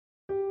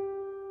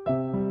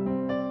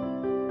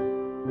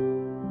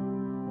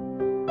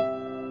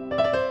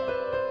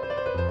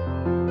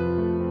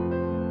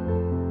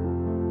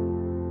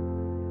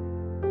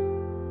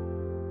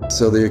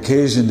So the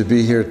occasion to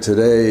be here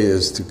today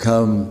is to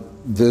come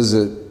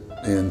visit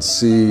and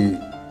see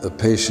a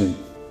patient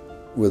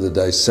with a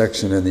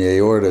dissection in the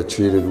aorta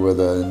treated with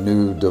a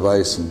new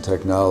device and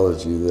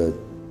technology that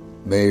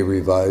may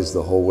revise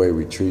the whole way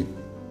we treat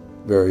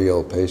very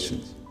ill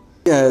patients.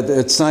 Yeah,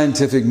 at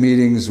scientific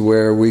meetings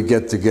where we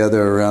get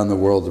together around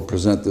the world to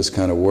present this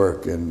kind of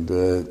work, and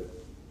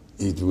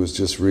he was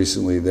just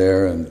recently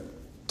there and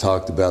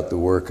talked about the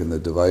work and the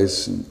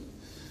device and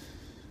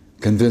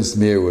convinced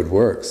me it would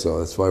work, so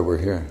that's why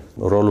we're here.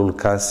 Rolul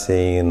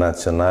Casei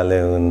Naționale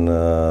în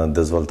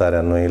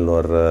dezvoltarea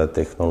noilor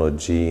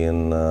tehnologii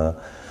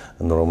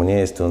în România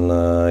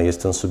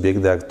este un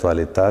subiect de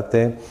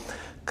actualitate.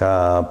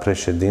 Ca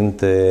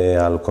președinte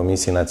al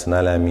Comisiei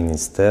Naționale a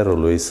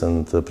Ministerului,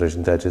 sunt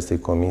președinte acestei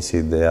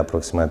comisii de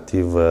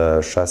aproximativ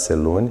 6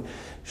 luni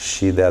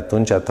și de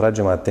atunci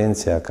atragem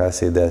atenția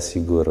Casei de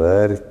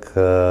Asigurări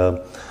că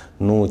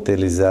nu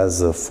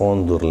utilizează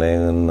fondurile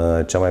în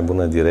cea mai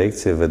bună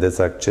direcție.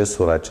 Vedeți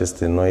accesul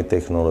acestei noi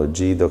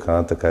tehnologii,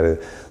 deocamdată care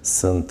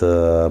sunt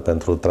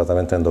pentru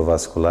tratamentul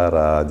endovascular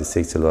a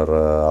disecțiilor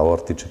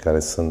aortice, care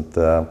sunt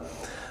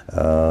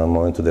în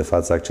momentul de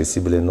față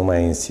accesibile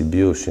numai în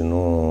Sibiu și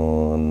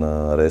nu în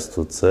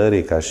restul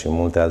țării, ca și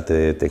multe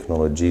alte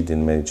tehnologii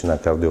din medicina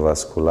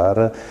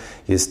cardiovasculară,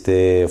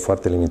 este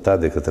foarte limitat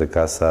de către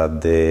Casa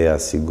de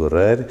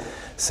Asigurări.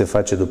 Se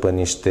face după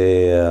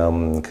niște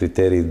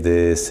criterii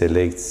de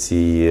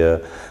selecții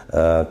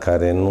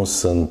care nu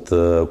sunt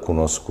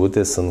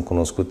cunoscute, sunt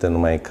cunoscute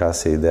numai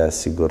Casei de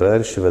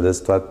Asigurări și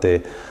vedeți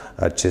toate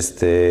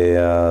aceste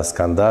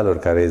scandaluri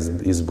care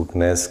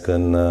izbucnesc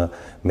în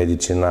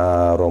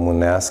medicina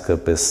românească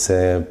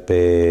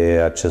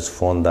pe acest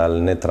fond al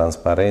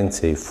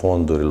netransparenței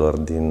fondurilor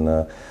din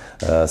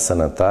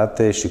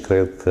sănătate și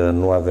cred că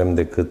nu avem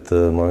decât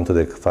în momentul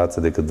de față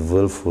decât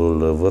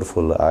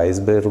vârful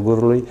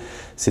icebergului.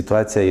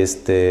 Situația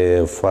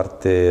este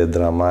foarte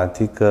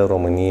dramatică.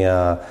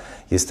 România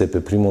este pe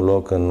primul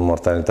loc în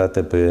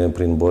mortalitate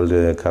prin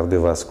boli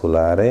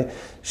cardiovasculare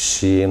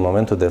și în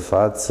momentul de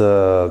față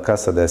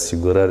Casa de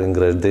Asigurări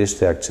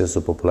îngrădește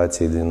accesul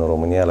populației din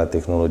România la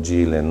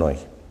tehnologiile noi.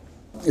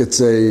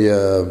 It's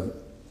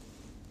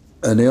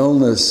an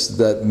illness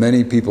that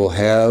many people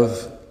have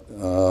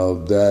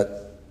that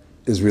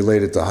is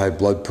related to high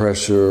blood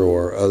pressure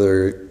or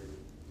other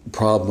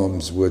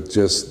problems with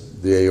just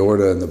the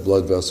aorta and the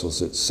blood vessels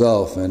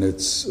itself, and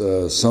it's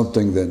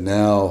something that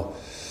now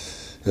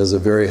has a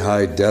very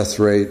high death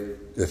rate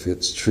if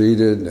it's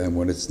treated, and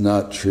when it's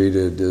not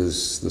treated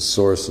is the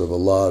source of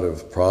a lot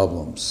of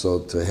problems. So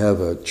to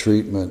have a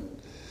treatment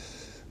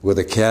with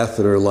a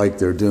catheter like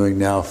they're doing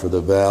now for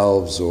the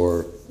valves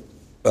or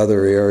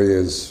other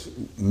areas,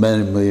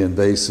 minimally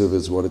invasive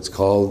is what it's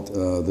called,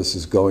 this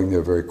is going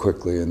there very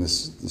quickly, and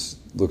this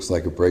looks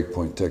like a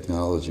breakpoint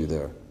technology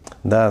there.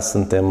 Da,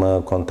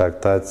 suntem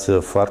contactați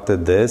foarte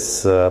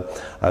des,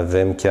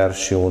 avem chiar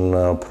și un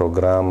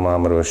program,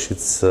 am reușit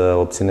să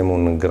obținem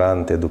un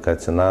grant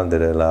educațional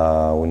de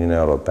la Uniunea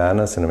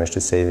Europeană, se numește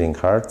Saving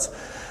Hearts,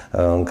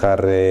 în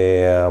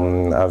care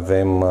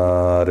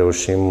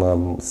reușim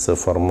să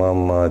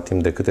formăm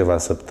timp de câteva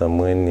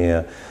săptămâni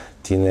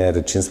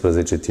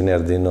 15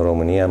 tineri din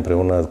România,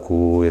 împreună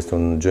este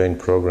un joint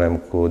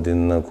program cu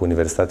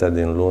Universitatea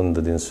din Lund,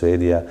 din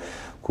Suedia,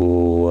 cu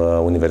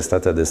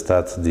Universitatea de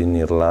Stat din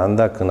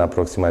Irlanda, când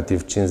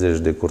aproximativ 50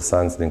 de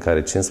cursanți, din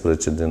care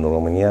 15 din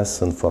România,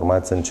 sunt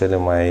formați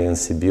în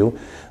Sibiu,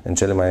 în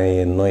cele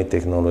mai noi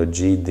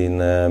tehnologii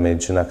din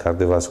medicina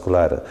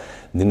cardiovasculară.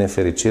 Din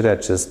nefericire,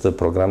 acest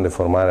program de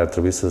formare ar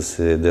trebui să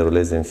se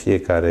deruleze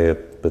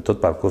pe tot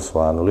parcursul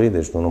anului,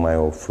 deci nu numai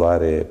o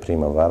floare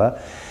primăvara,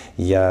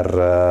 iar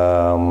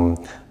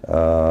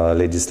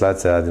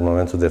legislația din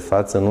momentul de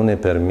față nu ne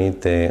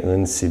permite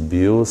în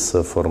Sibiu să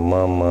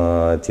formăm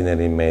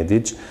tinerii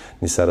medici.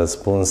 Ni s-a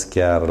răspuns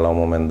chiar la un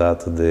moment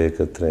dat de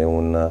către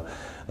un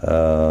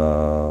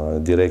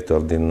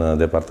director din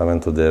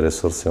Departamentul de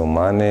Resurse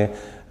Umane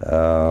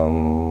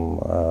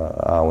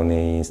a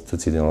unei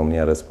instituții din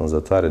România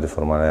răspunzătoare de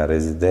formare a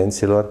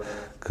rezidenților,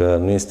 că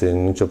nu este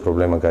nicio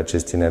problemă ca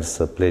acești tineri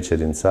să plece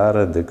din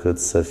țară, decât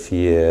să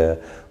fie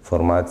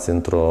formați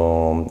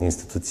într-o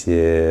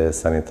instituție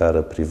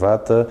sanitară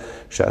privată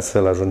și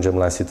astfel ajungem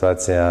la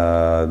situația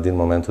din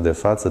momentul de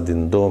față.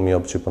 Din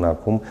 2008 și până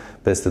acum,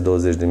 peste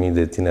 20.000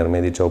 de tineri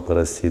medici au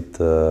părăsit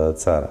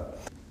țara.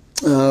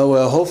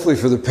 Well, hopefully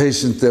for the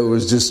patient that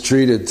was just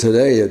treated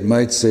today, it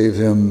might save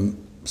him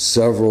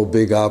several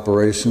big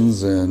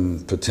operations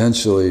and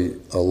potentially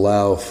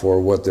allow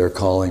for what they're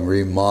calling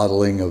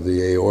remodeling of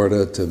the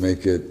aorta to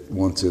make it,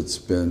 once it's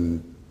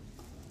been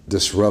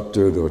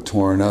disrupted or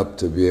torn up,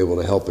 to be able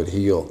to help it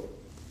heal.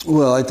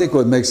 Well, I think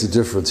what makes a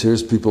difference here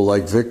is people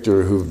like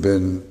Victor who've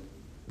been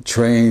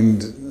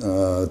trained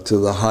to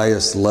the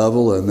highest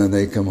level, and then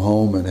they come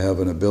home and have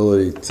an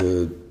ability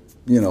to,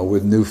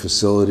 with new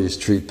facilities,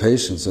 treat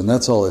patients. And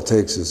that's all it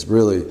takes is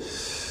really,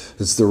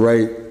 it's the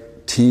right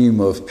team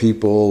of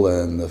people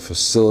and the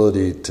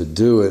facility to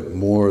do it,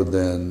 more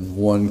than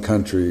one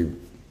country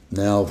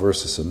now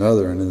versus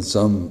another. And in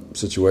some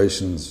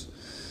situations,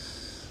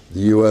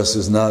 The U.S.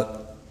 is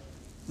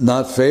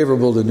not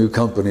favorable to new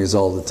companies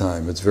all the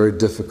time. It's very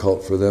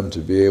difficult for them to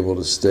be able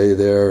to stay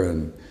there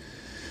and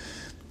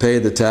pay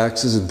the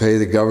taxes and pay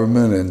the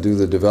government and do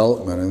the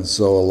development. And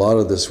so a lot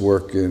of this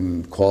work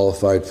in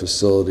qualified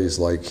facilities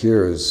like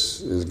here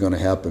is going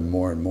to happen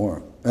more and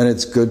more. And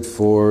it's good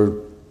for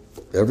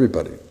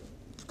everybody.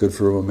 It's good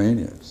for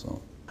Romania. So.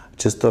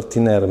 Acestor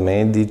tineri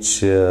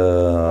medici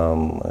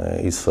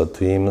îi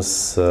sfătuim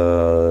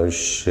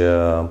să-și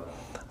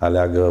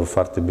aleagă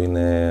foarte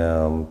bine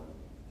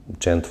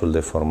centrul de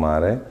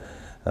formare,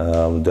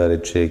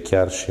 deoarece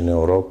chiar și în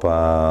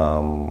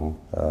Europa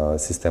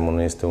sistemul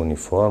nu este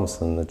uniform,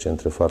 sunt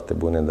centre foarte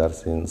bune, dar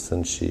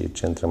sunt și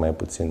centre mai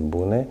puțin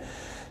bune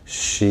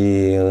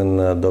și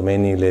în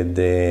domeniile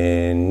de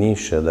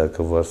nișă,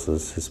 dacă vor să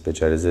se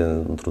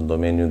specializeze într-un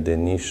domeniu de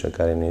nișă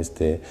care nu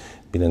este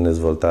bine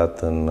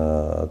dezvoltat în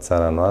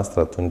țara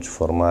noastră, atunci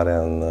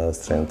formarea în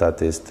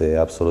străinătate este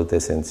absolut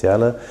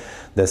esențială.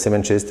 De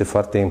asemenea, ce este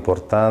foarte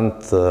important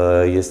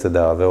este de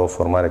a avea o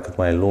formare cât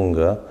mai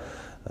lungă.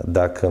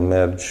 Dacă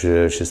mergi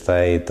și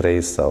stai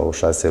 3 sau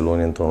 6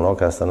 luni într-un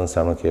loc, asta nu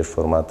înseamnă că ești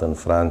format în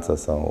Franța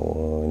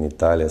sau în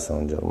Italia sau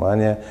în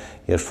Germania.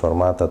 Ești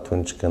format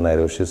atunci când ai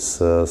reușit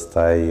să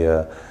stai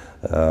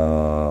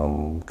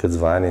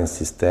câțiva ani în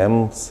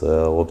sistem,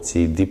 să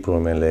obții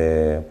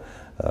diplomele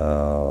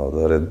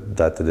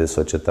date de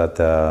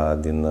societatea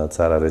din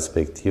țara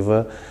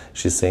respectivă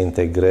și să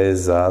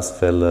integrezi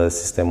astfel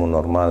sistemul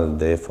normal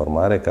de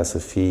formare ca să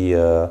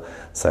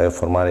ai o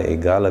formare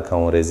egală ca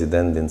un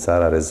rezident din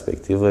țara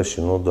respectivă și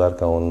nu doar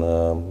ca un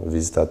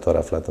vizitator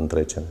aflat în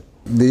trecere.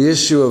 The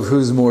issue of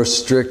who's more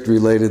strict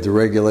related to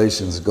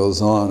regulations goes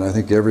on. I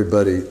think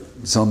everybody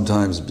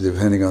sometimes,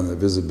 depending on the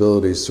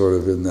visibility, sort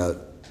of in that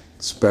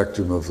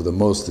spectrum of the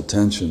most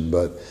attention,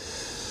 but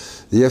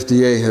the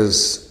FDA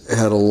has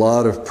had a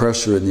lot of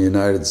pressure in the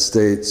United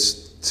States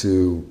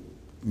to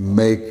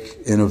make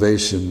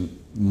innovation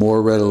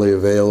more readily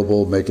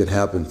available, make it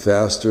happen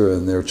faster,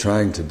 and they're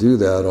trying to do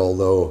that,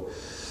 although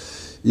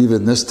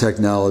even this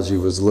technology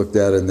was looked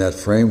at in that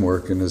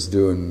framework and is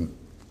doing,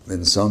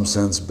 in some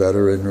sense,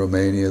 better in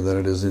Romania than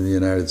it is in the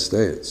United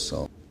States.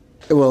 So,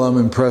 well, I'm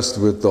impressed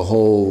with the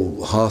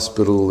whole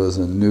hospital as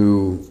a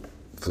new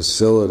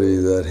facility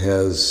that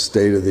has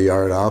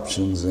state-of-the-art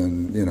options and,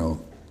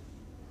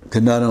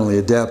 can not only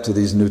adapt to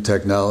these new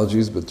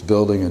technologies, but it's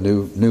building a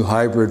new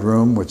hybrid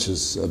room, which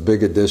is a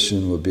big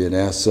addition, would be an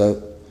asset,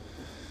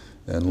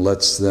 and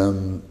lets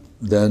them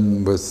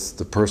then, with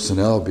the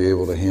personnel, be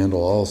able to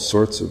handle all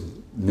sorts of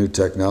new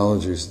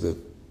technologies that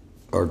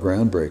are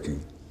groundbreaking.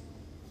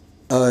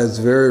 It's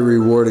very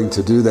rewarding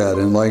to do that,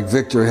 and like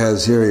Victor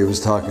has here, he was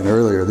talking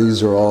earlier,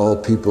 these are all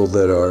people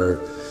that are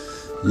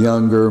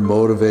younger,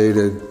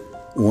 motivated,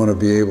 want to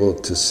be able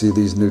to see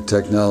these new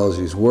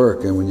technologies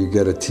work, and when you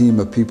get a team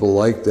of people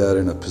like that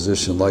in a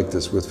position like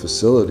this with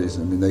facilities,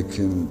 I mean,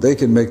 they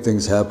can make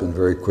things happen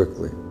very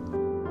quickly.